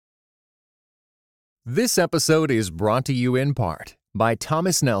This episode is brought to you in part by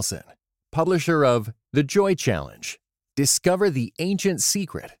Thomas Nelson, publisher of The Joy Challenge. Discover the ancient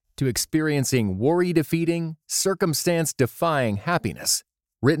secret to experiencing worry-defeating, circumstance-defying happiness.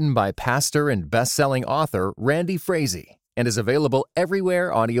 Written by pastor and best-selling author Randy Frazee, and is available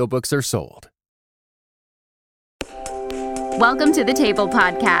everywhere audiobooks are sold. Welcome to the Table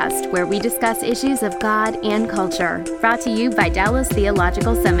Podcast, where we discuss issues of God and culture. Brought to you by Dallas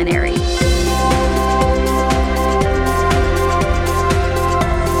Theological Seminary.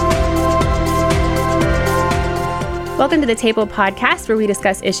 Welcome to the Table Podcast, where we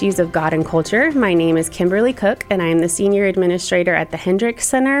discuss issues of God and culture. My name is Kimberly Cook, and I am the Senior Administrator at the Hendricks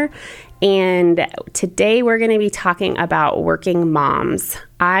Center. And today we're going to be talking about working moms.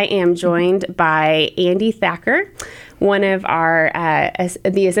 I am joined by Andy Thacker, one of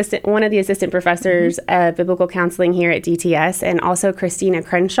the assistant professors of biblical counseling here at DTS, and also Christina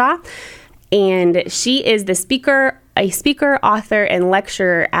Crenshaw. And she is a speaker, author, and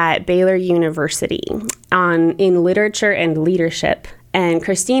lecturer at Baylor University in literature and leadership. And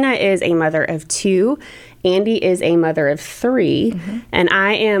Christina is a mother of two. Andy is a mother of three, and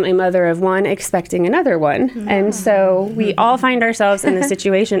I am a mother of one expecting another one. And so we all find ourselves in the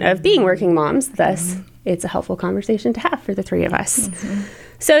situation of being working moms. Thus, it's a helpful conversation to have for the three of us.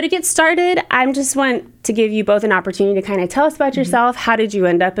 So to get started, I just want to give you both an opportunity to kind of tell us about yourself. How did you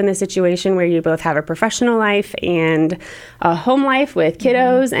end up in the situation where you both have a professional life and a home life with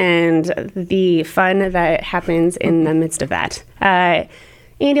kiddos and the fun that happens in the midst of that?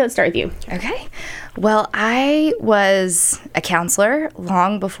 Andy, let's start with you. Okay. Well, I was a counselor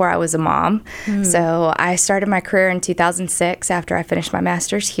long before I was a mom. So I started my career in 2006 after I finished my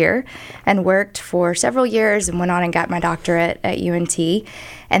master's here and worked for several years and went on and got my doctorate at UNT.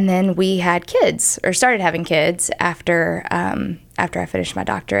 And then we had kids, or started having kids after I finished my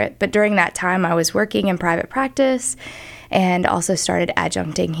doctorate. But during that time, I was working in private practice and also started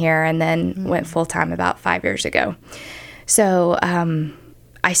adjuncting here and then went full-time about 5 years ago. So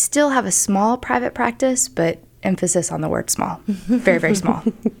I still have a small private practice, but emphasis on the word small. Very, very small.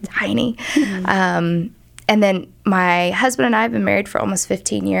 Tiny. And then my husband and I have been married for almost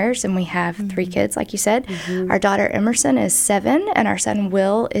 15 years, and we have three kids, like you said. Our daughter Emerson is 7, and our son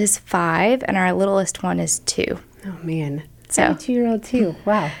Will is 5, and our littlest one is 2. Oh, man. So, I have a 2-year-old, too.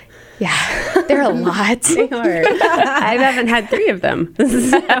 Wow. Yeah, they're a lot. They are. I haven't had 3 of them.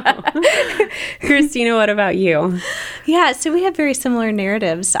 So. Christina, what about you? Yeah, so we have very similar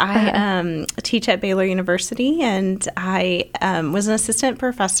narratives. I teach at Baylor University, and I was an assistant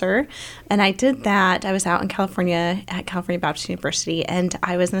professor, and I did that. I was out in California at California Baptist University, and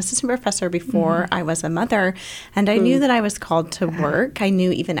I was an assistant professor before I was a mother, and I knew that I was called to work. I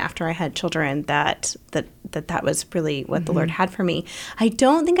knew even after I had children that was really what the Lord had for me. I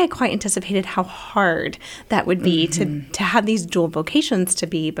don't think I quite anticipated how hard that would be to have these dual vocations, to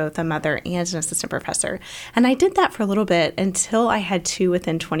be both a mother and an assistant professor. And I did that for a little bit until I had 2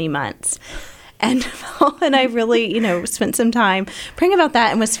 within 20 months. And I really, spent some time praying about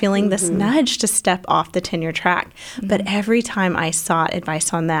that and was feeling this nudge to step off the tenure track. But every time I sought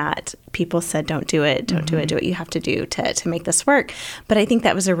advice on that, people said, don't do it, do what you have to do to make this work. But I think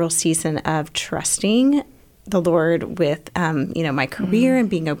that was a real season of trusting the Lord with, my career and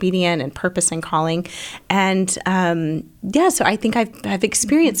being obedient and purpose and calling. And so I think I've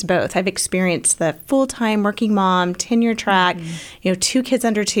experienced both. I've experienced the full-time working mom, tenure track, 2 kids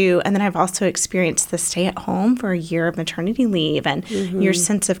under 2. And then I've also experienced the stay at home for a year of maternity leave. And your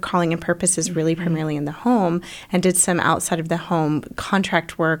sense of calling and purpose is really primarily in the home, and did some outside of the home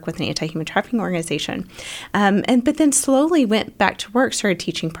contract work with an anti-human trafficking organization. But then slowly went back to work, started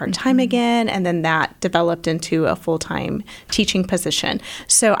teaching part-time again. And then that developed into a full-time teaching position.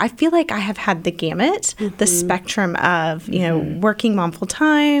 So I feel like I have had the gamut, the spectrum of, working mom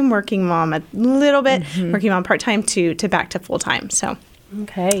full-time, working mom a little bit, working mom part-time to back to full-time. So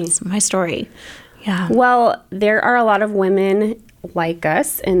that's my story. Yeah. Well, there are a lot of women like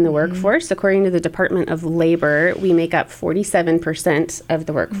us in the workforce. According to the Department of Labor, we make up 47% of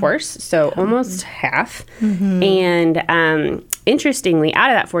the workforce, so almost half. And interestingly,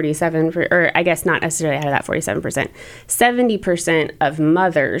 out of that 47, or I guess not necessarily out of that 47%, 70% of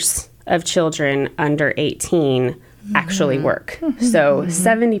mothers of children under 18 actually work. So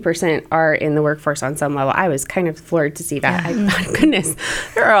 70% are in the workforce on some level. I was kind of floored to see that. I thought, goodness,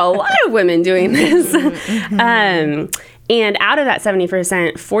 there are a lot of women doing this. And out of that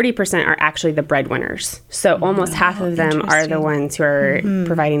 70%, 40% are actually the breadwinners. So almost half of them are the ones who are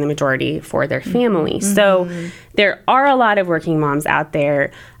providing the majority for their family. So there are a lot of working moms out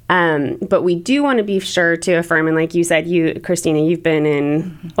there. But we do want to be sure to affirm, and like you said, Christina, you've been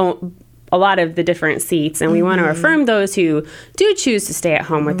in a lot of the different seats, and we want to affirm those who do choose to stay at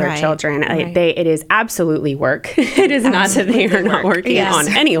home with their children. It is absolutely work. It is not that they are not working on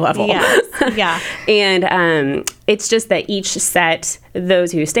any level. And it's just that each set,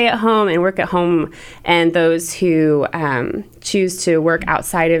 those who stay at home and work at home and those who choose to work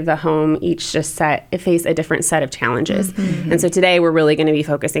outside of the home, each just face a different set of challenges. And so today we're really going to be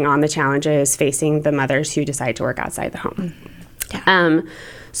focusing on the challenges facing the mothers who decide to work outside the home.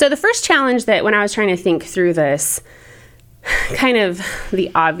 So the first challenge that when I was trying to think through this, kind of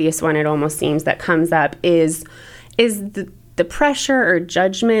the obvious one, it almost seems, that comes up is the pressure or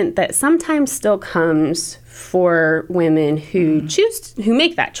judgment that sometimes still comes for women who who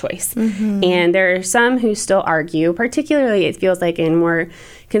make that choice. And there are some who still argue, particularly it feels like in more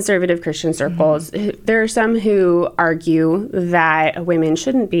conservative Christian circles, there are some who argue that women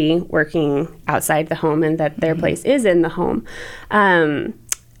shouldn't be working outside the home and that their place is in the home.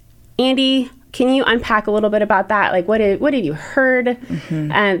 Andy, can you unpack a little bit about that? Like, what have you heard?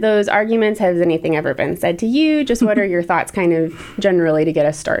 Those arguments, has anything ever been said to you? Just what are your thoughts kind of generally to get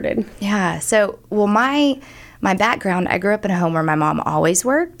us started? Yeah. So, well, my background, I grew up in a home where my mom always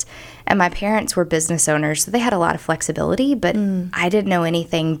worked, and my parents were business owners, so they had a lot of flexibility, but I didn't know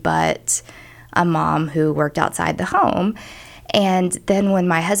anything but a mom who worked outside the home. And then when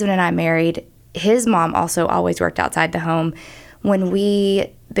my husband and I married, his mom also always worked outside the home. When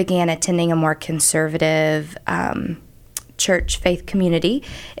we began attending a more conservative church faith community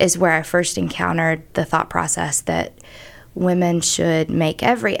is where I first encountered the thought process that women should make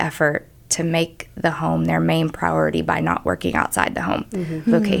every effort to make the home their main priority by not working outside the home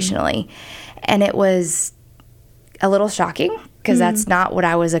vocationally. And it was a little shocking because that's not what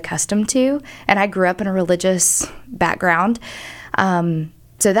I was accustomed to. And I grew up in a religious background.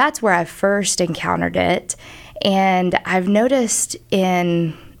 So that's where I first encountered it. And I've noticed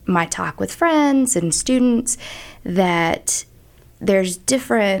in my talk with friends and students that there's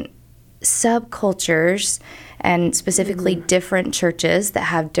different subcultures and specifically different churches that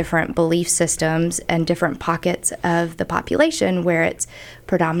have different belief systems and different pockets of the population where it's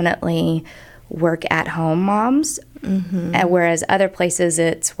predominantly work-at-home moms, and whereas other places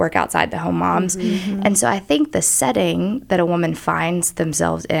it's work-outside-the-home moms. And so I think the setting that a woman finds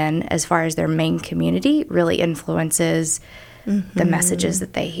themselves in as far as their main community really influences the messages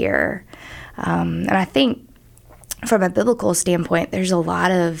that they hear. And I think from a biblical standpoint, there's a lot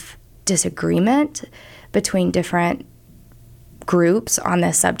of disagreement between different groups on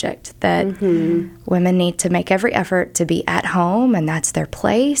this subject, that women need to make every effort to be at home and that's their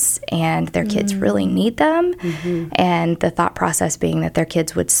place, and their kids really need them. And the thought process being that their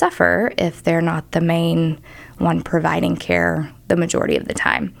kids would suffer if they're not the main one providing care the majority of the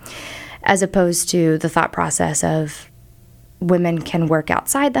time, as opposed to the thought process of women can work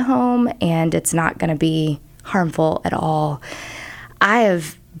outside the home and it's not going to be harmful at all. I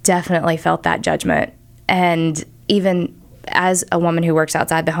have definitely felt that judgment. And even as a woman who works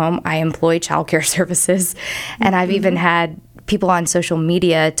outside the home, I employ childcare services. And I've even had people on social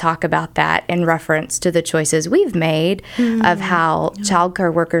media talk about that in reference to the choices we've made of how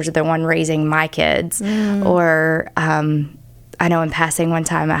childcare workers are the one raising my kids. Or I know in passing one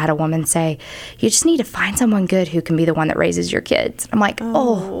time I had a woman say, you just need to find someone good who can be the one that raises your kids. I'm like,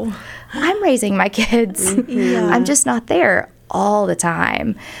 oh I'm raising my kids. I'm just not there all the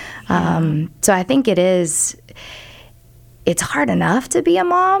time. So I think it's hard enough to be a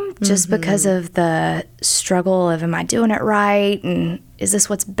mom just because of the struggle of, am I doing it right? And is this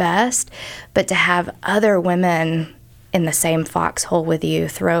what's best? But to have other women in the same foxhole with you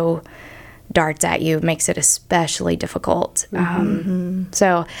throw darts at you makes it especially difficult.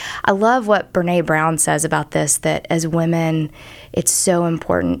 So I love what Brene Brown says about this, that as women, it's so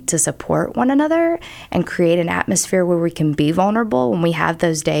important to support one another and create an atmosphere where we can be vulnerable when we have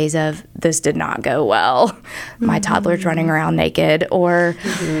those days of, this did not go well. My toddler's running around naked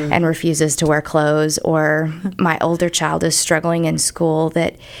and refuses to wear clothes, or my older child is struggling in school.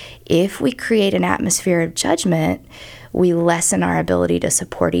 That if we create an atmosphere of judgment, we lessen our ability to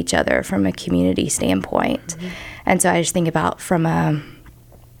support each other from a community standpoint. And so I just think about from a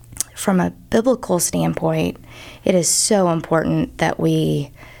biblical standpoint, it is so important that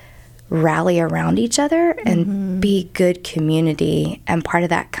we rally around each other and be good community. And part of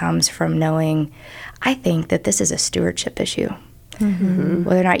that comes from knowing, I think, that this is a stewardship issue.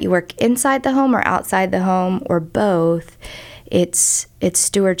 Whether or not you work inside the home or outside the home or both, it's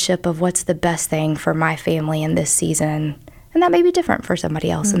stewardship of what's the best thing for my family in this season. And that may be different for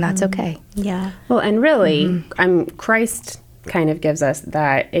somebody else, and that's okay. Yeah. Well, and really, Christ kind of gives us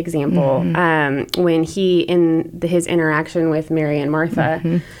that example when he, in his interaction with Mary and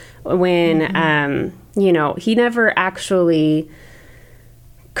Martha, when, he never actually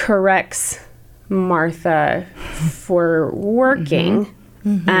corrects Martha for working.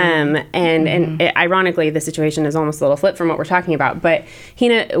 And ironically, the situation is almost a little flip from what we're talking about. But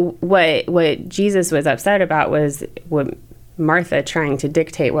what Jesus was upset about was what Martha trying to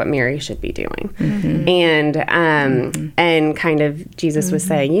dictate what Mary should be doing, and kind of Jesus was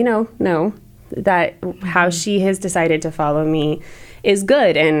saying, no, that how she has decided to follow me is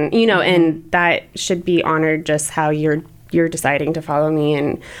good, and and that should be honored just how you're deciding to follow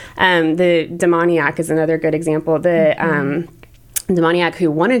me. And the demoniac is another good example. The demoniac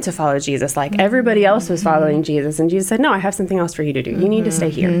who wanted to follow Jesus, like everybody else was following Jesus, and Jesus said, no, I have something else for you to do. You need to stay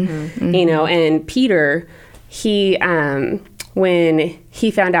here. And Peter, he when he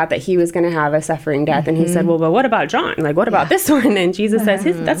found out that he was going to have a suffering death, and he said, well, but what about John? Like, what about this one? And Jesus says,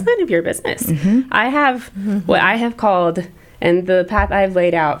 that's none of your business. I have what I have called and the path I've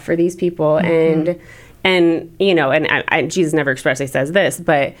laid out for these people. And Jesus never expressly says this,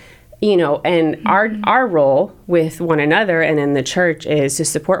 but and our role with one another and in the church is to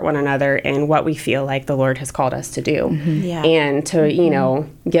support one another in what we feel like the Lord has called us to do, and to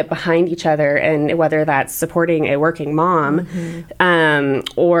get behind each other, and whether that's supporting a working mom,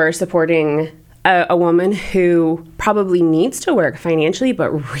 or supporting a woman who probably needs to work financially but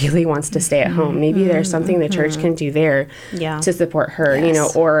really wants to stay at home. Maybe there's something the church can do there to support her,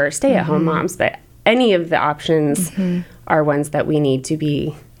 or stay at home moms. But any of the options are ones that we need to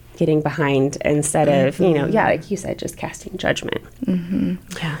be getting behind instead of, like you said, just casting judgment.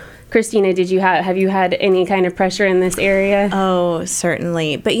 Yeah. Christina, have you had any kind of pressure in this area? Oh,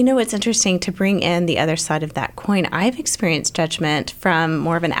 certainly. But it's interesting to bring in the other side of that coin. I've experienced judgment from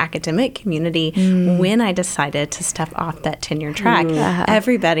more of an academic community when I decided to step off that tenure track.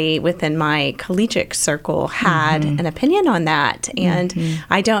 Everybody within my collegiate circle had an opinion on that. And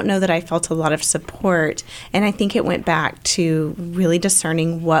I don't know that I felt a lot of support. And I think it went back to really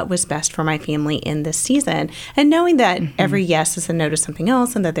discerning what was best for my family in this season, and knowing that every yes is a no to something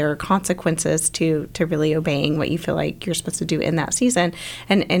else, and that there are consequences to really obeying what you feel like you're supposed to do in that season,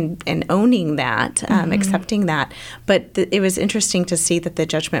 and owning that, accepting that. But it was interesting to see that the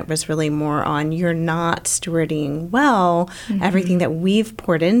judgment was really more on, you're not stewarding well everything that we've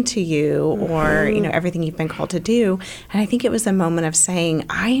poured into you, or everything you've been called to do. And I think it was a moment of saying,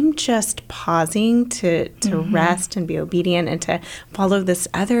 I'm just pausing to rest and be obedient and to follow this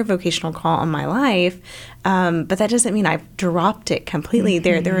other vocational call on my life. But that doesn't mean I've dropped it completely.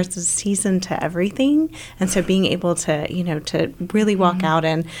 There is a season to everything. And so being able to, to really walk out.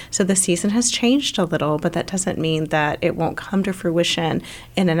 And so the season has changed a little, but that doesn't mean that it won't come to fruition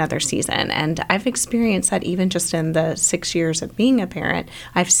in another season. And I've experienced that even just in the 6 years of being a parent.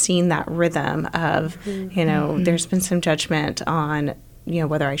 I've seen that rhythm of, there's been some judgment on,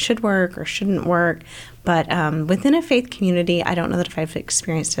 whether I should work or shouldn't work. But within a faith community, I don't know that if I've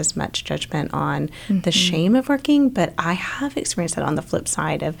experienced as much judgment on the shame of working, but I have experienced that on the flip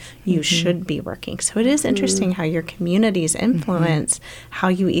side of you should be working. So it is interesting how your communities influence how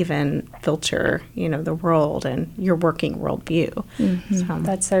you even filter, the world and your working worldview. So.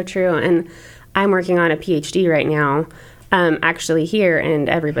 That's so true. And I'm working on a PhD right now, actually here, and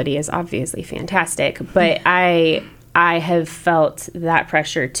everybody is obviously fantastic. But I have felt that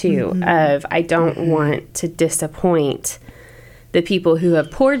pressure too, of I don't want to disappoint the people who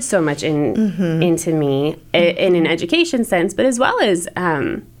have poured so much into me in an education sense, but as well as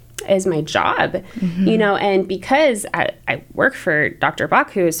my job, and because I work for Dr.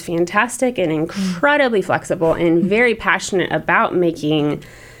 Bach, who is fantastic and incredibly flexible and very passionate about making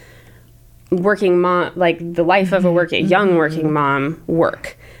working mom, like the life of a young working mom,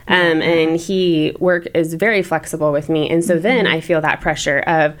 work. And he is very flexible with me. And so then I feel that pressure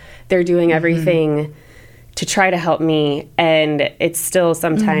of they're doing everything to try to help me. And it's still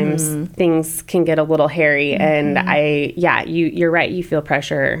sometimes things can get a little hairy. And you're right. You feel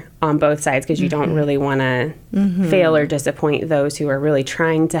pressure on both sides because you don't really want to fail or disappoint those who are really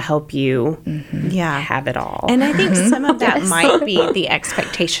trying to help you have it all. And I think some of that might be the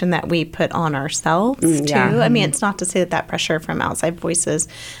expectation that we put on ourselves too. I mean, it's not to say that pressure from outside voices,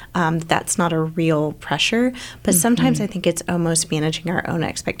 that's not a real pressure, but sometimes I think it's almost managing our own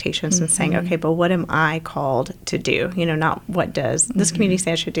expectations and saying, okay, but what am I called to do? Not what does this community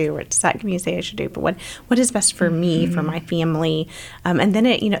say I should do, or what does that community say I should do, but what is best for me, for my family, and then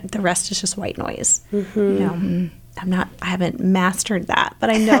it, the rest is just white noise. I haven't mastered that, but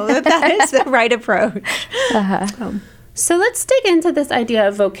I know that is the right approach. So let's dig into this idea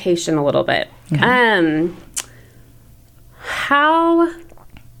of vocation a little bit. How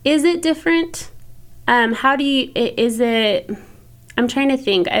is it different? How do you, is it, I'm trying to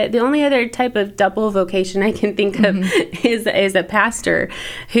think. The only other type of double vocation I can think of is a pastor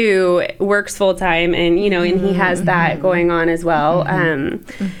who works full time, and and he has that going on as well. And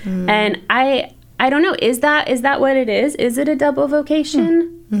I don't know. Is that what it is? Is it a double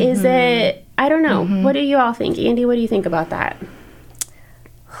vocation? Is it? I don't know. What do you all think, Andy? What do you think about that?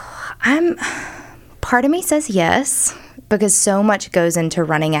 Part of me says yes, because so much goes into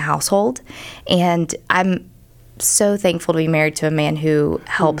running a household, and I'm so thankful to be married to a man who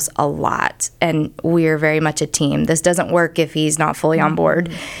helps a lot, and we're very much a team. This doesn't work if he's not fully on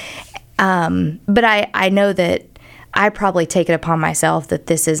board. But I know that I probably take it upon myself that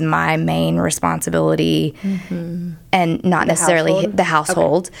this is my main responsibility, and not necessarily the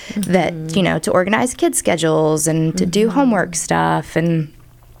household, that, to organize kids' schedules and to do homework stuff and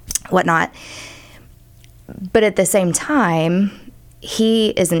whatnot. But at the same time,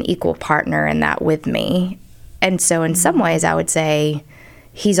 he is an equal partner in that with me. And so in some ways, I would say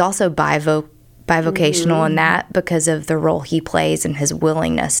he's also bivocational in that, because of the role he plays and his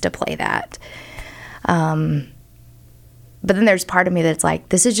willingness to play that. But then there's part of me that's like,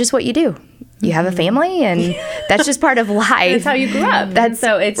 this is just what you do. You have a family, and that's just part of life. That's how you grew up.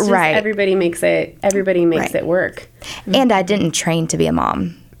 So it's just right. Everybody makes it work. And I didn't train to be a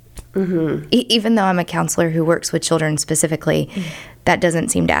mom. Even though I'm a counselor who works with children specifically, that doesn't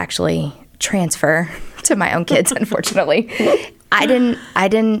seem to actually transfer to my own kids, unfortunately. I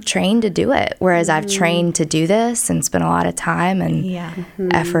didn't train to do it, whereas I've trained to do this and spent a lot of time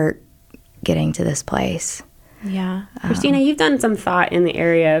and effort getting to this place. Yeah. Christina, you've done some thought in the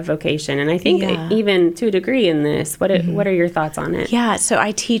area of vocation, and I think even to a degree in this. What are your thoughts on it? Yeah, so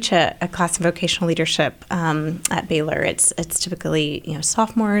I teach a class of vocational leadership at Baylor. It's typically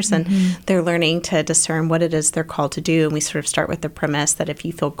sophomores, and they're learning to discern what it is they're called to do. And we sort of start with the premise that if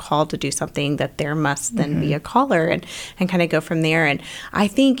you feel called to do something, that there must then be a caller, and kind of go from there. And I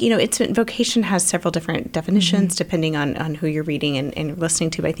think vocation has several different definitions depending on who you're reading and you're listening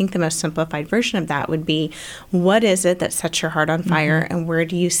to. But I think the most simplified version of that would be, what is it that sets your heart on fire, and where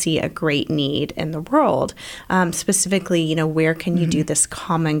do you see a great need in the world? Specifically, where can you do this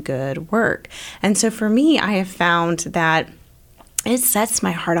common good work? And so for me, I have found that it sets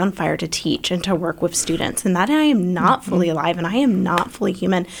my heart on fire to teach and to work with students, and that I am not fully alive and I am not fully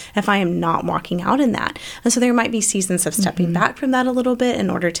human if I am not walking out in that. And so there might be seasons of stepping back from that a little bit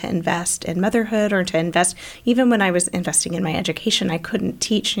in order to invest in motherhood, or to invest, even when I was investing in my education, I couldn't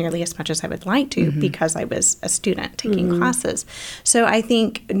teach nearly as much as I would like to because I was a student taking classes. So I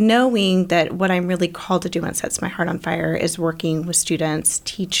think knowing that what I'm really called to do and sets my heart on fire is working with students,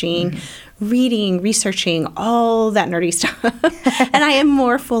 teaching, reading, researching, all that nerdy stuff. And I am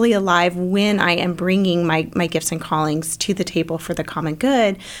more fully alive when I am bringing my gifts and callings to the table for the common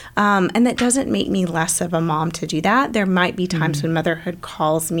good. And that doesn't make me less of a mom to do that. There might be times when motherhood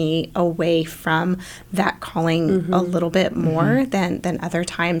calls me away from that calling a little bit more than other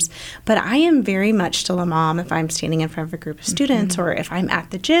times. But I am very much still a mom if I'm standing in front of a group of students, or if I'm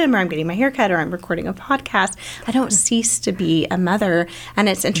at the gym, or I'm getting my hair cut, or I'm recording a podcast. I don't cease to be a mother. And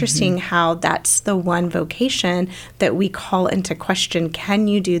it's interesting how that's the one vocation that we call into question. Can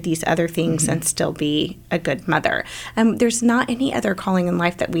you do these other things and still be a good mother? And there's not any other calling in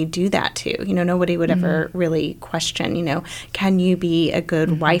life that we do that to. Nobody would ever really question, can you be a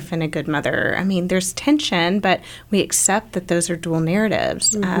good wife and a good mother? I mean, there's tension, but we accept that those are dual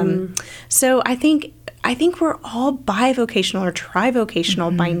narratives. So I think we're all bivocational or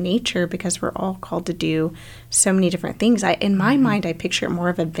trivocational by nature, because we're all called to do so many different things. In my mind, I picture more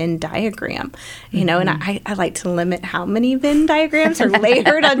of a Venn diagram, and I like to limit how many Venn diagrams are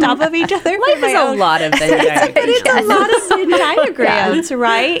layered on top of each other. Life is a lot of Venn diagrams. It's a lot of Venn diagrams,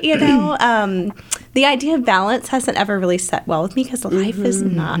 right? The idea of balance hasn't ever really set well with me, because life is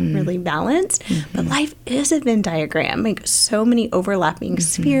not really balanced, but life is a Venn diagram. Like, so many overlapping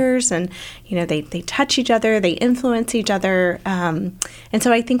spheres, and they touch each other, they influence each other, and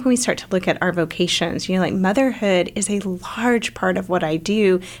so I think when we start to look at our vocations, like motherhood is a large part of what I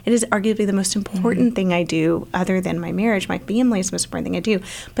do. It is arguably the most important thing I do, other than my marriage. My family is the most important thing I do,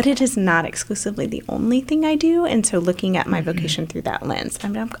 but it is not exclusively the only thing I do. And so looking at my vocation through that lens,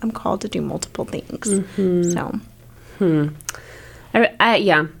 I'm called to do multiple things. So,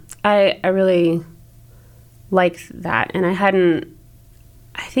 I really like that, and I hadn't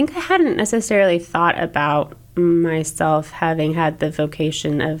necessarily thought about myself having had the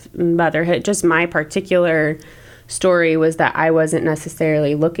vocation of motherhood. Just my particular story was that I wasn't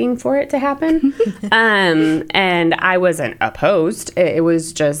necessarily looking for it to happen, and I wasn't opposed. It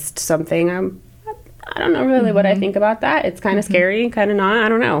was just something I don't know really what I think about that. It's kind of scary, kind of not. I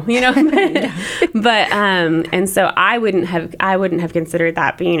don't know, but and so I wouldn't have considered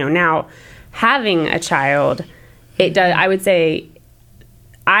that. But now having a child, it does. I would say,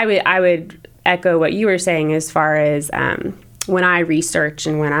 I would echo what you were saying as far as when I research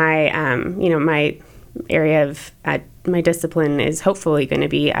and when I my area of my discipline is hopefully going to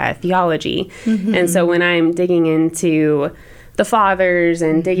be theology, and so when I'm digging into the fathers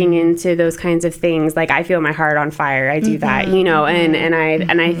and digging into those kinds of things, like I feel my heart on fire. I do that,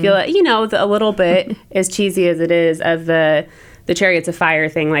 and I feel a little bit, as cheesy as it is, of the chariots of fire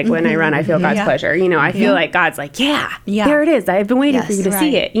thing. Like when I run, I feel God's pleasure. I feel like God's like, there it is. I've been waiting for you to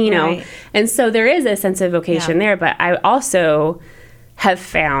see it. Right. And so there is a sense of vocation there. But I also have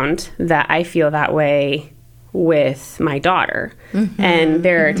found that I feel that way with my daughter. And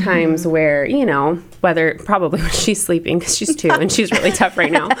there are times where, whether probably when she's sleeping, because she's 2 and she's really tough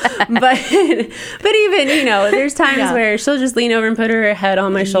right now. But even, there's times where she'll just lean over and put her head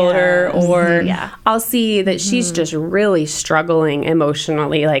on my shoulder, or I'll see that she's just really struggling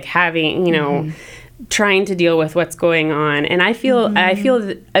emotionally, like having, trying to deal with what's going on. And I feel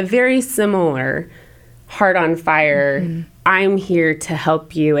a very similar heart on fire. I'm here to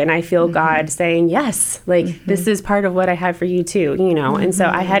help you. And I feel God saying, yes, like this is part of what I have for you too, And so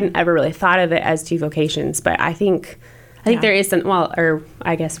I hadn't ever really thought of it as 2 vocations, but I think there is some,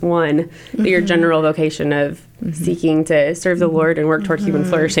 one, your general vocation of seeking to serve the Lord and work toward human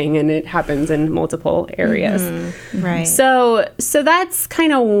flourishing, and it happens in multiple areas. Right. So that's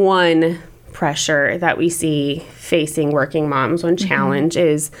kind of one pressure that we see facing working moms. One challenge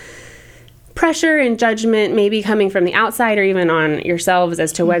is pressure and judgment, maybe coming from the outside or even on yourselves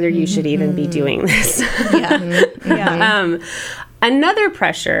as to whether you should even be doing this. Another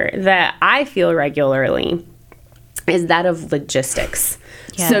pressure that I feel regularly is that of logistics.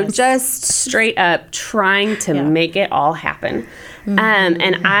 Yes. So just straight up trying to make it all happen.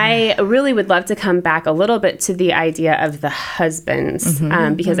 And I really would love to come back a little bit to the idea of the husbands,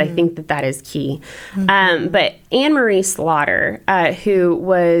 because I think that is key. But Anne Marie Slaughter, who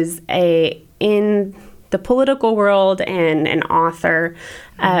was in the political world and an author,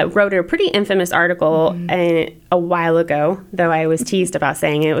 wrote a pretty infamous article a while ago, though I was teased about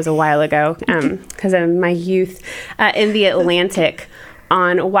saying it was a while ago because of my youth, in The Atlantic,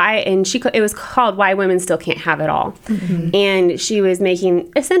 on why, and it was called "Why Women Still Can't Have It All," and she was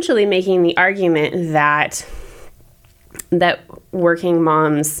essentially making the argument that working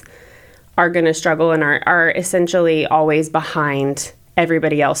moms are going to struggle and are essentially always behind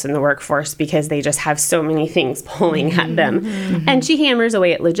everybody else in the workforce because they just have so many things pulling at them. And she hammers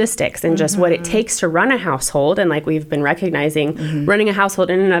away at logistics and just what it takes to run a household. And like we've been recognizing, running a household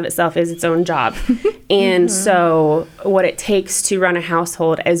in and of itself is its own job. And so what it takes to run a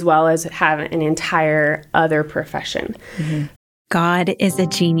household as well as have an entire other profession. God is a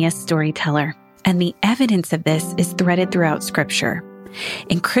genius storyteller, and the evidence of this is threaded throughout Scripture.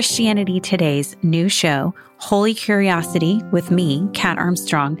 In Christianity Today's new show, Holy Curiosity, with me, Kat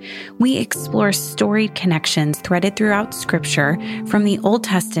Armstrong, we explore storied connections threaded throughout Scripture from the Old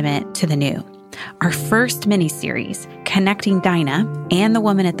Testament to the New. Our first mini-series, Connecting Dinah and the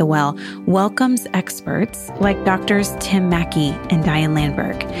Woman at the Well, welcomes experts like Drs. Tim Mackey and Diane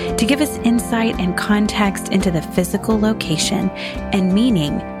Landberg to give us insight and context into the physical location and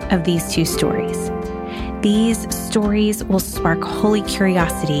meaning of these 2 stories. These stories will spark holy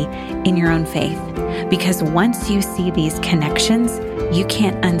curiosity in your own faith, because once you see these connections, you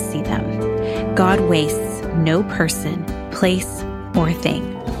can't unsee them. God wastes no person, place, or thing.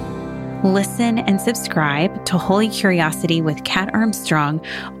 Listen and subscribe to Holy Curiosity with Kat Armstrong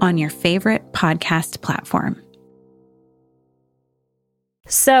on your favorite podcast platform.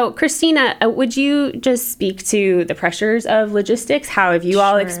 So, Christina, would you just speak to the pressures of logistics? How have you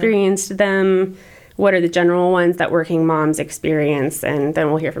all experienced them? What are the general ones that working moms experience? And then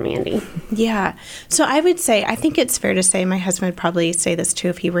we'll hear from Andy. Yeah. So I would say, I think it's fair to say, my husband would probably say this too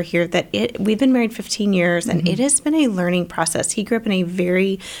if he were here, that we've been married 15 years and it has been a learning process. He grew up in a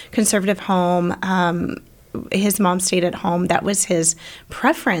very conservative home. His mom stayed at home. That was his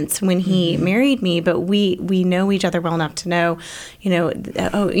preference when he married me. But we know each other well enough to know,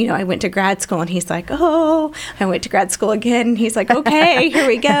 I went to grad school, and he's like, oh, I went to grad school again. And he's like, okay, here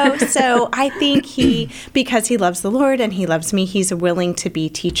we go. So I think because he loves the Lord and he loves me, he's willing to be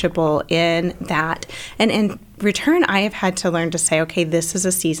teachable in that. And return, I have had to learn to say, okay, this is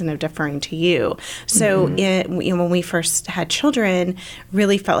a season of deferring to you. So when we first had children,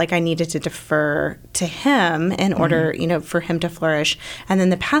 really felt like I needed to defer to him in order, for him to flourish. And then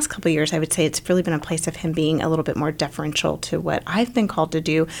the past couple of years, I would say it's really been a place of him being a little bit more deferential to what I've been called to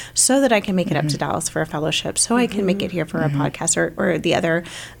do, so that I can make it up to Dallas for a fellowship, so I can make it here for a podcast or the other,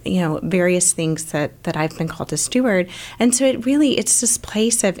 various things that I've been called to steward. And so it's this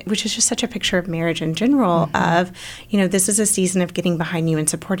place of, which is just such a picture of marriage in general, of, this is a season of getting behind you and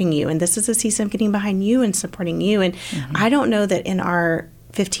supporting you. And this is a season of getting behind you and supporting you. And I don't know that in our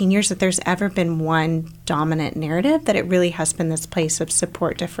 15 years that there's ever been one dominant narrative, that it really has been this place of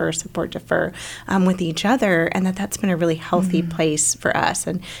support, defer with each other, and that's been a really healthy place for us.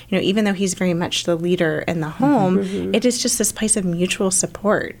 And, even though he's very much the leader in the home, it is just this place of mutual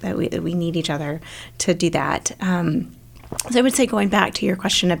support that we need each other to do that. So I would say, going back to your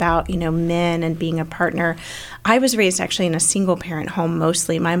question about, men and being a partner, I was raised actually in a single parent home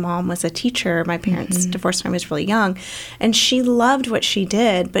mostly. My mom was a teacher. My parents divorced when I was really young, and she loved what she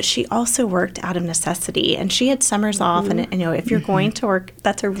did, but she also worked out of necessity, and she had summers off. And if you're going to work,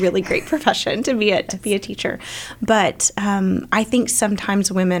 that's a really great profession to be a teacher. But I think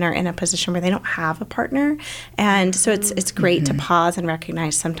sometimes women are in a position where they don't have a partner, and so it's great to pause and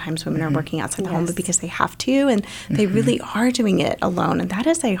recognize sometimes women are working outside the home, but because they have to, and they really are doing it alone, and that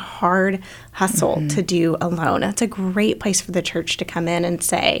is a hard hustle to do alone. That's a great place for the church to come in and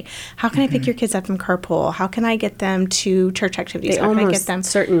say, how can I pick your kids up from carpool? How can I get them to church activities? They How can I almost get them?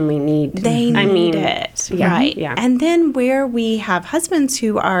 certainly need. They need it, right? Yeah. And then where we have husbands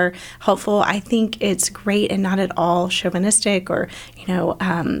who are helpful, I think it's great and not at all chauvinistic or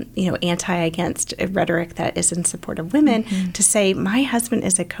anti against rhetoric that is in support of women, to say my husband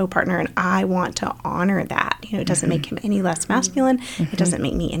is a co-partner and I want to honor that. It doesn't make him any less masculine. It doesn't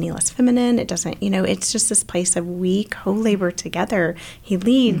make me any less feminine. It doesn't, it's just this place of we co-labor together. He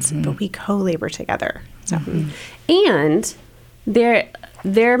leads, but we co-labor together. So, and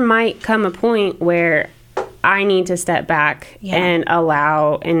there might come a point where I need to step back and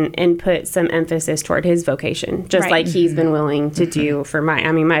allow and put some emphasis toward his vocation, just like he's been willing to do for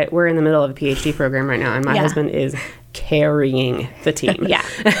we're in the middle of a PhD program right now, and my husband is carrying the team.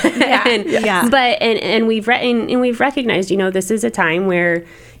 But we've recognized, this is a time where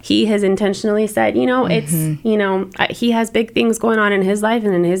he has intentionally said, it's, he has big things going on in his life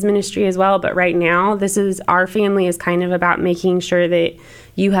and in his ministry as well. But right now, our family is kind of about making sure that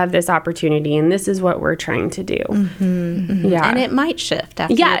you have this opportunity, and this is what we're trying to do. Yeah. And it might shift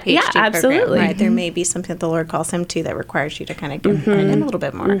after your PhD program, absolutely. right? There may be something that the Lord calls him to that requires you to kind of get behind him a little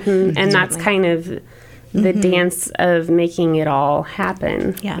bit more. And that's kind of the dance of making it all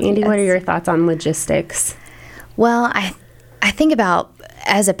happen. Yeah. Andy, what are your thoughts on logistics? Well, I think about,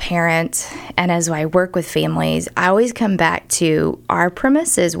 as a parent and as I work with families, I always come back to our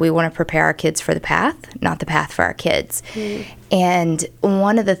premise is we want to prepare our kids for the path, not the path for our kids. And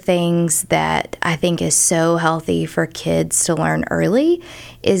one of the things that I think is so healthy for kids to learn early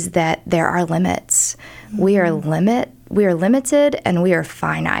is that there are limits. We are limited and we are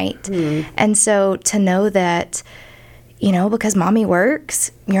finite. And so to know that, because mommy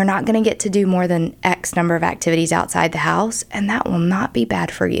works, you're not going to get to do more than X number of activities outside the house, and that will not be bad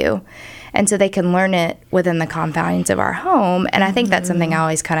for you. And so they can learn it within the confines of our home. And I think that's something I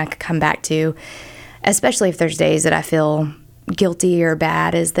always kind of come back to, especially if there's days that I feel guilty or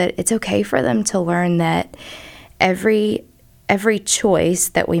bad, is that it's okay for them to learn that every choice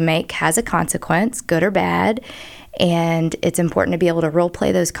that we make has a consequence, good or bad, and it's important to be able to role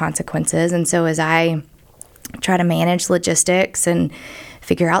play those consequences. And so as I try to manage logistics and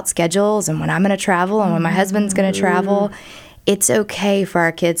figure out schedules and when I'm going to travel and when my husband's going to travel, it's okay for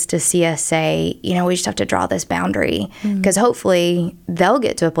our kids to see us say, we just have to draw this boundary, because hopefully they'll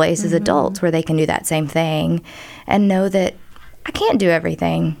get to a place as adults where they can do that same thing and know that I can't do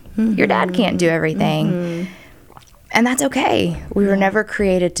everything. Your dad can't do everything. And that's okay. We were never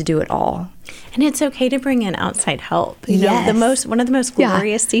created to do it all. And it's okay to bring in outside help. One of the most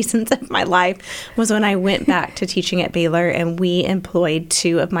glorious seasons of my life was when I went back to teaching at Baylor, and we employed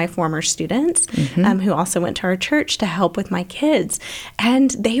 2 of my former students who also went to our church to help with my kids.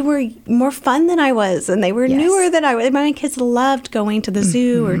 And they were more fun than I was, and they were newer than I was. My kids loved going to the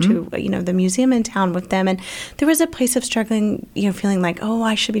zoo or to the museum in town with them. And there was a place of struggling, feeling like, oh,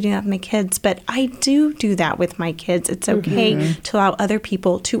 I should be doing that with my kids. But I do that with my kids. It's okay to allow other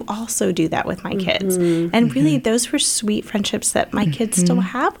people to also do that that with my kids. And really, those were sweet friendships that my kids still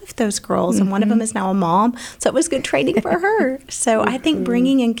have with those girls. And one of them is now a mom. So it was good training for her. So I think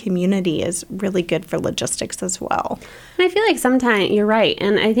bringing in community is really good for logistics as well. And I feel like sometimes you're right.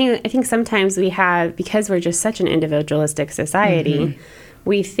 And I think sometimes we have, because we're just such an individualistic society,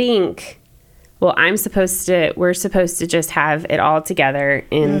 we think, well, we're supposed to just have it all together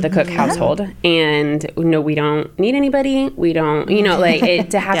in the Cook household. And no, we don't need anybody. We don't,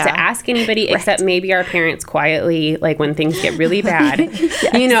 to have to ask anybody, except maybe our parents quietly, like when things get really bad,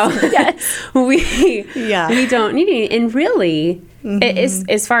 we don't need any. And really,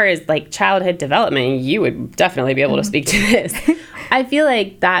 as far as like childhood development, you would definitely be able to speak to this. I feel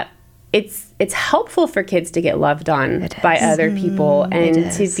like that it's helpful for kids to get loved on by other people and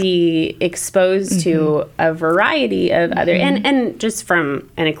to be exposed to a variety of other, and just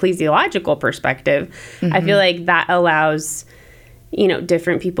from an ecclesiological perspective, I feel like that allows,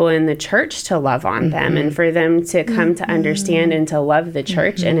 different people in the church to love on them and for them to come to understand and to love the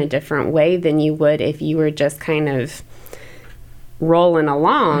church in a different way than you would if you were just kind of rolling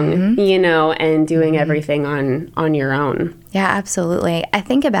along, and doing everything on your own. Yeah, absolutely. I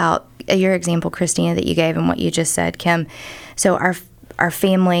think about your example, Christina, that you gave and what you just said, Kim. So our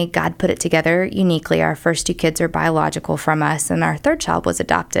family, God put it together uniquely. Our first 2 kids are biological from us, and our 3rd child was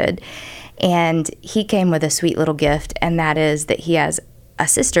adopted. And he came with a sweet little gift, and that is that he has a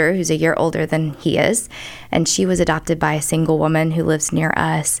sister who's a year older than he is, and she was adopted by a single woman who lives near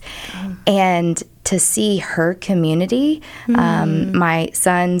us. And to see her community, my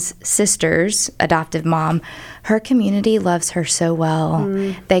son's sister's adoptive mom, her community loves her so well.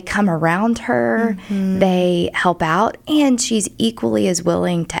 They come around her, they help out, and she's equally as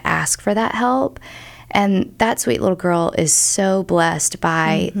willing to ask for that help. And that sweet little girl is so blessed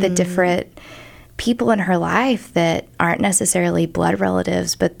by the different people in her life that aren't necessarily blood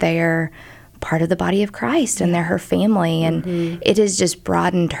relatives, but they're part of the body of Christ and they're her family. And it has just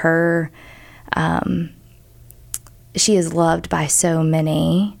broadened her. She is loved by so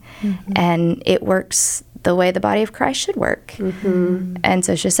many, and it works the way the body of Christ should work. And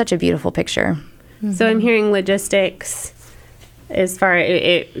so it's just such a beautiful picture. So I'm hearing logistics as far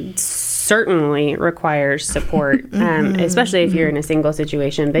it certainly requires support, especially if you're in a single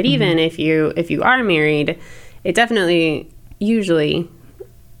situation. But even if you are married, it definitely usually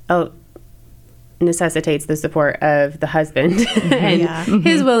necessitates the support of the husband and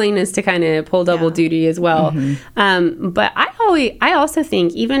his willingness to kind of pull double duty as well. But I also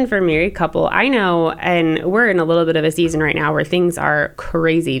think even for married couple, I know, and we're in a little bit of a season right now where things are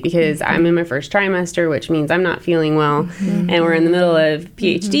crazy because I'm in my first trimester, which means I'm not feeling well, and we're in the middle of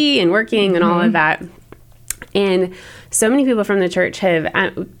PhD and working and all of that. And so many people from the church have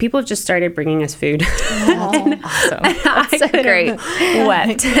just started bringing us food. Awesome. I so great.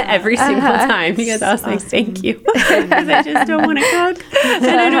 Wept every single time because I was like, thank you. Because I just don't want to cook and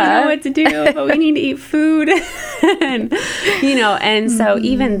I don't know what to do, but we need to eat food. and so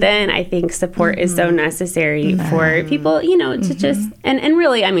even then, I think support is so necessary for people, to just, and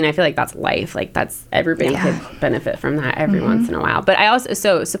really, I mean, I feel like that's life. Like that's, everybody could benefit from that every once in a while. But I also,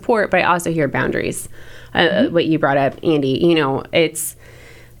 so support, but I also hear boundaries. What you brought up, Andy, it's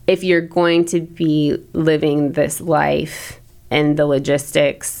if you're going to be living this life and the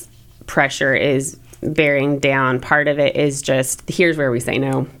logistics pressure is bearing down, part of it is just, here's where we say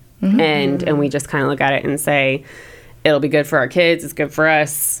no. And we just kind of look at it and say, it'll be good for our kids, it's good for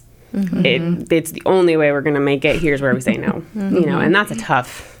us. It's the only way we're going to make it. Here's where we say no. And that's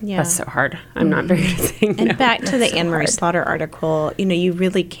that's so hard. I'm not very good at saying no. And back to the Anne-Marie Slaughter article, you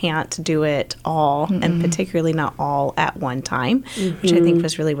really can't do it all, and particularly not all at one time, which I think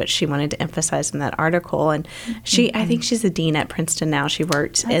was really what she wanted to emphasize in that article. And I think she's a dean at Princeton now. She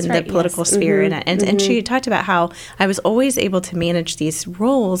worked in the political sphere, and she talked about how I was always able to manage these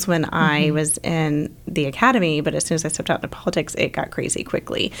roles when I was in the academy, but as soon as I stepped out into politics, it got crazy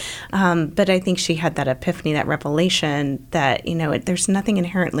quickly. But I think she had that epiphany, that revelation that, there's nothing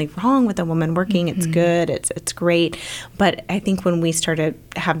inherently wrong with a woman working. It's good. It's great. But I think when we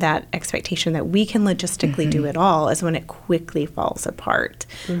started to have that expectation that we can logistically do it all is when it quickly falls apart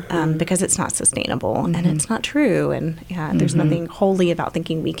because it's not sustainable and it's not true. And there's nothing holy about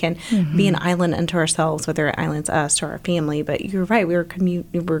thinking we can be an island unto ourselves, whether it islands us or our family. But you're right. We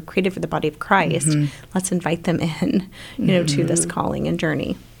were created for the body of Christ. Let's invite them in, to this calling and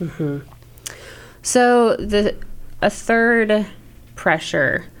journey. So a third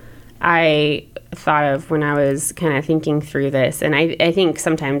pressure I thought of when I was kind of thinking through this, and I think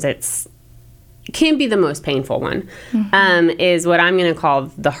sometimes it can be the most painful one, is what I'm going to call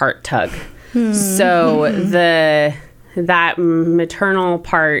the heart tug. So that maternal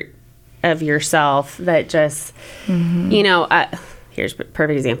part of yourself that just, you know, here's a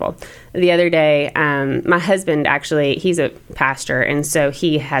perfect example. The other day, my husband actually, he's a pastor, and so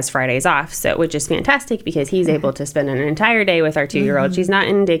he has Fridays off, so which is fantastic because he's able to spend an entire day with our 2-year-old. She's not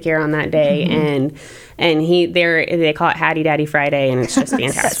in daycare on that day, and they call it Hattie Daddy Friday, and it's just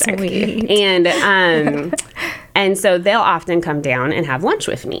fantastic. That's sweet. And so they'll often come down and have lunch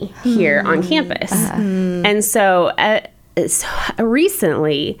with me here on campus. And so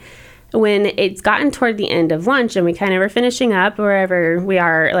recently, when it's gotten toward the end of lunch and we kind of were finishing up wherever we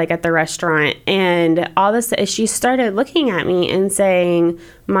are, like at the restaurant, and all this, she started looking at me and saying,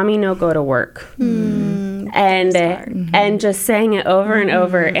 "Mommy, no go to work." And just saying it over and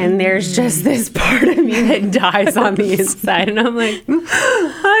over, and there's just this part of me that dies on the inside, and I'm like, I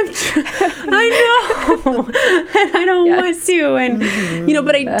know, and I don't want to, and you know,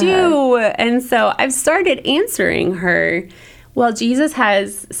 but I do, and so I've started answering her, well, Jesus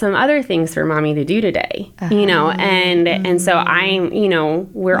has some other things for mommy to do today, you know, and so I'm, you know,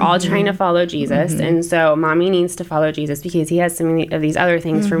 we're all trying to follow Jesus, and so mommy needs to follow Jesus because he has some of these other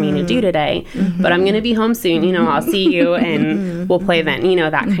things for me to do today, but I'm going to be home soon, you know, I'll see you and we'll play then, you know,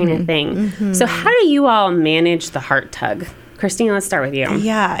 that kind of thing. So how do you all manage the heart tug? Christina, let's start with you.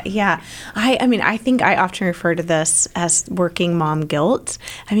 Yeah. I mean, I think I often refer to this as working mom guilt.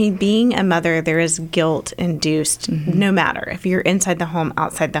 I mean, being a mother, there is guilt induced no matter if you're inside the home,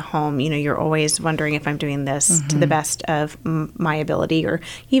 outside the home. You know, you're always wondering if I'm doing this to the best of my ability or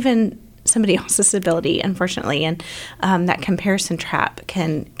even somebody else's ability, unfortunately. And that comparison trap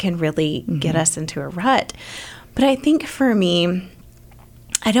can really get us into a rut. But I think for me,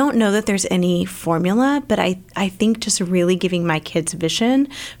 I don't know that there's any formula, but I think just really giving my kids vision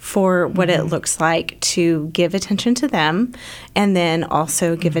for what it looks like to give attention to them and then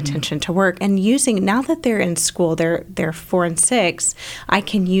also give attention to work. And using, now that they're in school, they're 4 and 6, I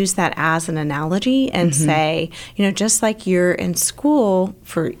can use that as an analogy and say, you know, just like you're in school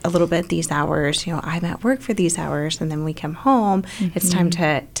for a little bit these hours, you know, I'm at work for these hours, and then we come home, it's time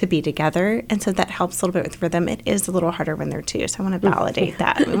to be together. And so that helps a little bit with rhythm. It is a little harder when they're 2, so I want to validate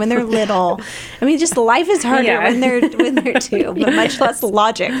that. When they're little, I mean, just life is harder when they're 2, but much less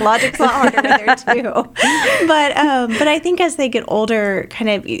logic. Logic's a lot harder when they're 2. But I think as they get older, kind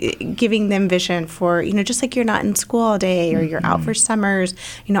of giving them vision for, you know, just like you're not in school all day or you're out for summers,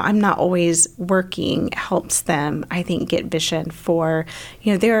 you know, I'm not always working, helps them, I think, get vision for,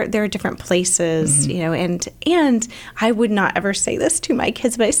 you know, there are different places, you know, and I would not ever say this to my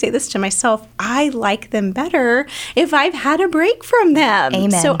kids, but I say this to myself. I like them better if I've had a break from them.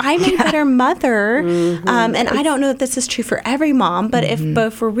 Amen. So I'm a better mother. And I don't know that this is true for every mom, but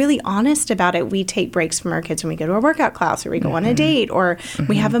if we're really honest about it, we take breaks from our kids when we go to a workout class or we go on a date or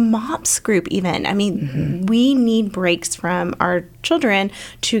we have a MOPS group even. I mean, we need breaks from our children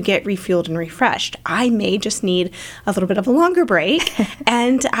to get refueled and refreshed. I may just need a little bit of a longer break.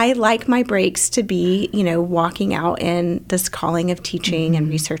 And I like my breaks to be, you know, walking out in this calling of teaching and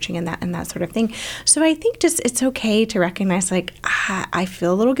researching and that sort of thing. So I think just it's okay to recognize, like, I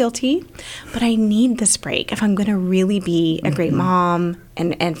feel a little guilty, but I need this break if I'm going to really be a great mom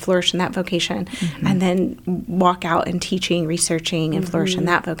and flourish in that vocation, and then walk out in teaching, researching, and flourish in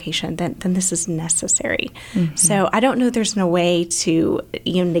that vocation, then this is necessary. So I don't know if there's no way to,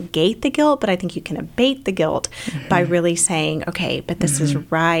 you know, negate the guilt, but I think you can abate the guilt by really saying, okay, but this is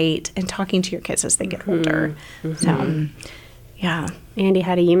right, and talking to your kids as they get older. So, yeah. Andy,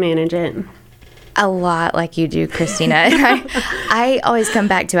 how do you manage it? A lot like you do, Christina. I always come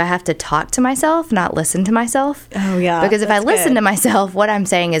back to I have to talk to myself, not listen to myself. Oh, yeah. Because if I listen to myself, what I'm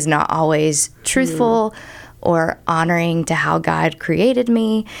saying is not always truthful or honoring to how God created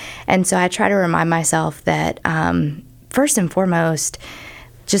me. And so I try to remind myself that first and foremost,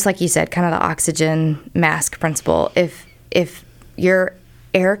 just like you said, kind of the oxygen mask principle, if your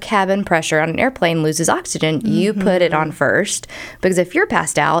air cabin pressure on an airplane loses oxygen, you put it on first, because if you're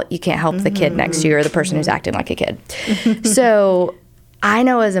passed out, you can't help the kid next to you or the person who's acting like a kid. So I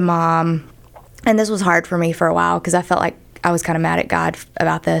know as a mom, and this was hard for me for a while because I felt like I was kind of mad at God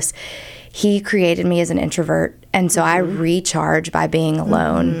about this. He created me as an introvert, and so I recharge by being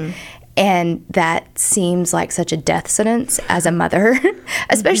alone. And that seems like such a death sentence as a mother,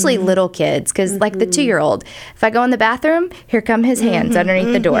 especially little kids, because like the 2-year-old, if I go in the bathroom, here come his hands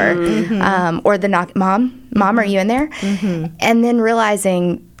underneath the door, or the knock, mom, are you in there? And then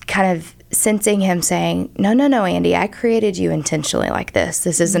realizing, kind of sensing him saying, no, Andy, I created you intentionally like this.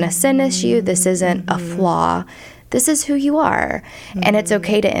 This isn't a sin issue. This isn't a flaw. This is who you are. And it's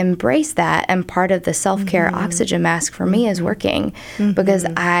okay to embrace that. And part of the self-care oxygen mask for me is working, because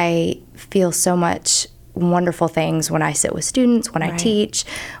I feel so much wonderful things when I sit with students, when I teach,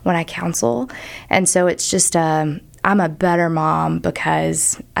 when I counsel. And so it's just, I'm a better mom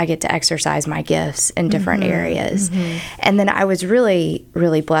because I get to exercise my gifts in different areas. And then I was really,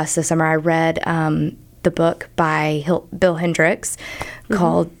 really blessed this summer. I read the book by Bill Hendricks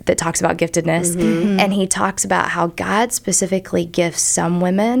that talks about giftedness. And he talks about how God specifically gifts some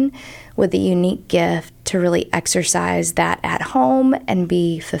women with a unique gift to really exercise that at home and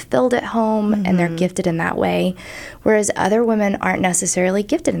be fulfilled at home, and they're gifted in that way, whereas other women aren't necessarily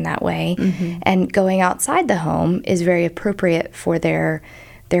gifted in that way. And going outside the home is very appropriate for their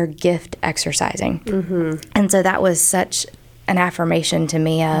gift exercising. And so that was such an affirmation to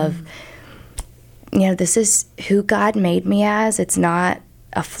me of, this is who God made me as. It's not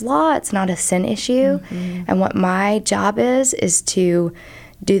a flaw. It's not a sin issue. And what my job is to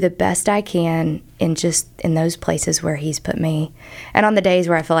do the best I can in those places where he's put me. And on the days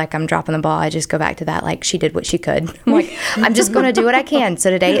where I feel like I'm dropping the ball, I just go back to that, like, she did what she could. I'm like, I'm just going to do what I can.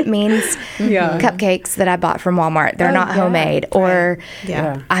 So today it means cupcakes that I bought from Walmart. They're not homemade. Or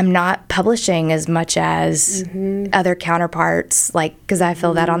I'm not publishing as much as other counterparts, like, because I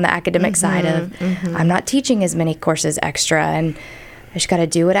feel that on the academic side of I'm not teaching as many courses extra. And I just got to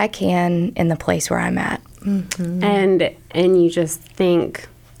do what I can in the place where I'm at. And you just think,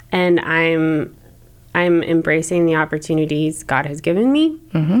 and I'm embracing the opportunities God has given me,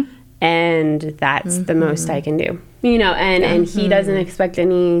 and that's the most I can do, and he doesn't expect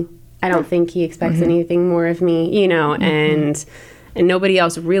I don't think he expects anything more of me, and nobody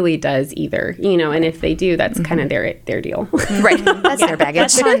else really does either, and if they do, that's kind of their deal. Right. That's their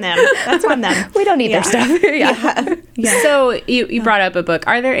baggage. That's on them. We don't need their stuff. So you brought up a book.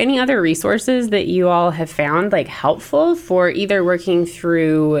 Are there any other resources that you all have found helpful for either working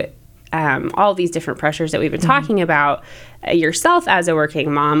through all these different pressures that we've been talking about yourself as a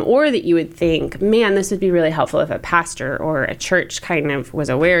working mom, or that you would think, man, this would be really helpful if a pastor or a church kind of was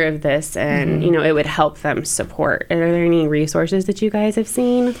aware of this and, it would help them support? Are there any resources that you guys have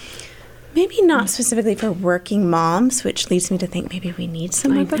seen? Maybe not specifically for working moms, which leads me to think maybe we need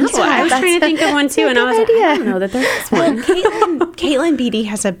some more books. I was trying to think of one too, and I was like, I don't know that there's one. Caitlin Beatty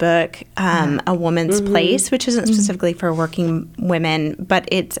has a book, A Woman's Place, which isn't specifically for working women, but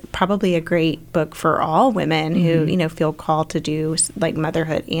it's probably a great book for all women who, feel called to do like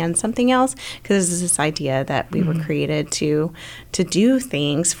motherhood and something else, because this is this idea that we were created to do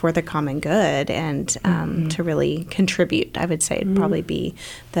things for the common good and to really contribute. I would say it'd probably be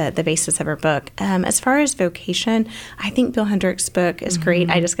the basis of her book. As far as vocation, I think Bill Hendricks' book is great.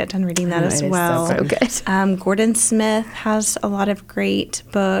 I just got done reading that as well. So good. Gordon Smith has a lot of great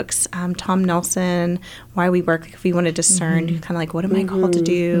books. Tom Nelson, Why We Work, if we want to discern kind of like, what am I called to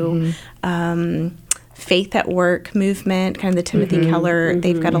do? Faith at Work movement, kind of the Timothy Keller.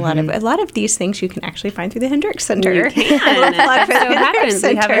 They've got a lot of these things you can actually find through the Hendricks Center. You can. So happens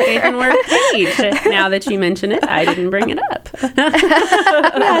we have a Faith and Work page. Now that you mention it, I didn't bring it up. So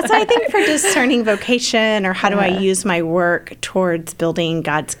I think for discerning vocation, or how do I use my work towards building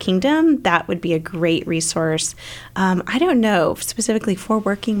God's kingdom, that would be a great resource. I don't know, specifically for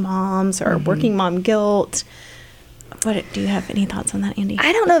working moms or working mom guilt. Do you have any thoughts on that, Andy?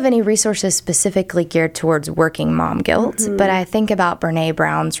 I don't know of any resources specifically geared towards working mom guilt, but I think about Brene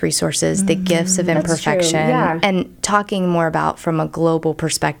Brown's resources, The Gifts of Imperfection, and talking more about from a global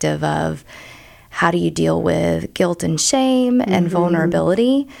perspective of how do you deal with guilt and shame and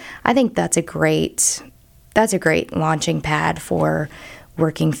vulnerability. I think that's a great launching pad for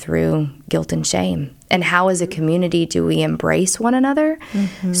working through guilt and shame. And how as a community do we embrace one another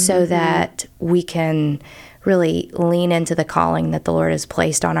so that we can really lean into the calling that the Lord has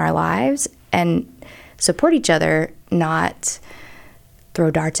placed on our lives and support each other, not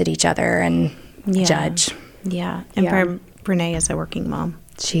throw darts at each other and judge. Yeah. And Brene is a working mom.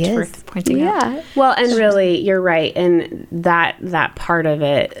 She is. Worth pointing out. Well, and really, you're right. And that part of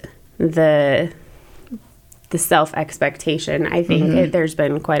it, the self-expectation, I think there's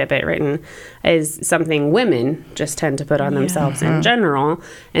been quite a bit written, is something women just tend to put on themselves in general.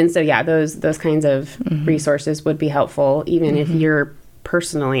 And so, those kinds of resources would be helpful, even if you're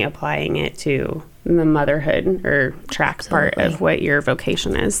personally applying it to the motherhood or track part of what your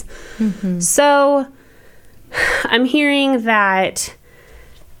vocation is. So I'm hearing that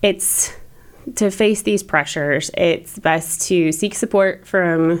it's to face these pressures, it's best to seek support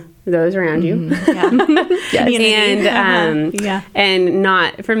from those around you, and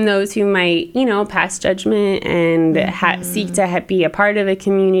not from those who might, pass judgment and seek to be a part of a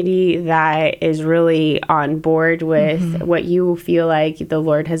community that is really on board with what you feel like the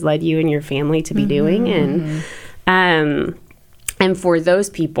Lord has led you and your family to be doing, and for those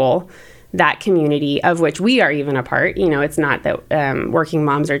people, that community, of which we are even a part. It's not that working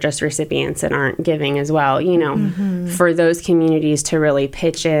moms are just recipients and aren't giving as well, for those communities to really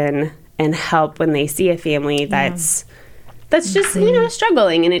pitch in and help when they see a family that's just,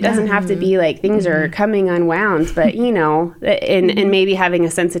 struggling. And it doesn't have to be like things are coming unwound, but, and maybe having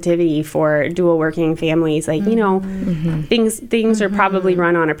a sensitivity for dual working families, like, things are probably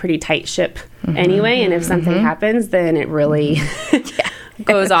run on a pretty tight ship anyway. And if something happens, then it really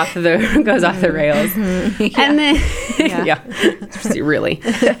goes off the rails. And then, really.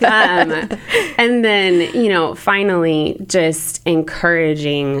 And then, finally, just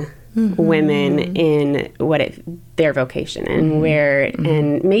encouraging women in their vocation and where,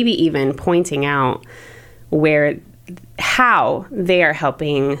 and maybe even pointing out how they are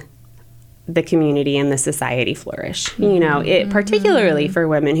helping the community and the society flourish. Particularly for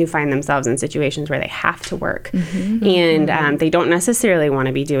women who find themselves in situations where they have to work, and they don't necessarily want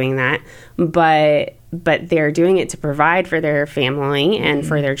to be doing that, but they're doing it to provide for their family and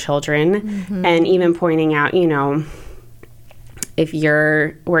for their children, and even pointing out, if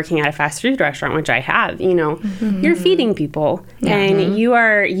you're working at a fast food restaurant, which I have, you're feeding people, and you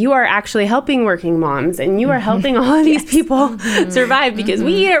are actually helping working moms, and you are helping all of these people survive, because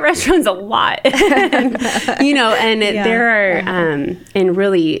we eat at restaurants a lot, there are, and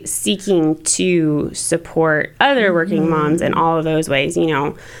really seeking to support other working moms in all of those ways,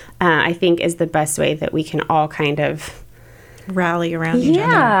 I think is the best way that we can all kind of rally around each other.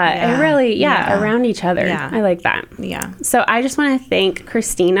 Around each other. I like that. So I just want to thank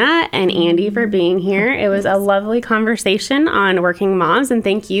Christina and Andy for being here. It was a lovely conversation on working moms, and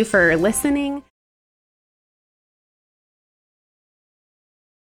thank you for listening.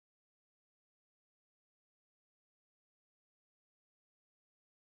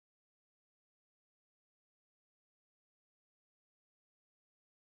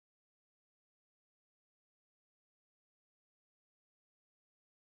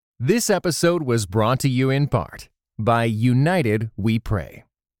 This episode was brought to you in part by United We Pray.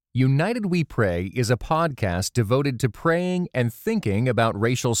 United We Pray is a podcast devoted to praying and thinking about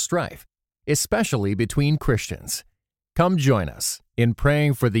racial strife, especially between Christians. Come join us in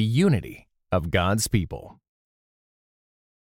praying for the unity of God's people.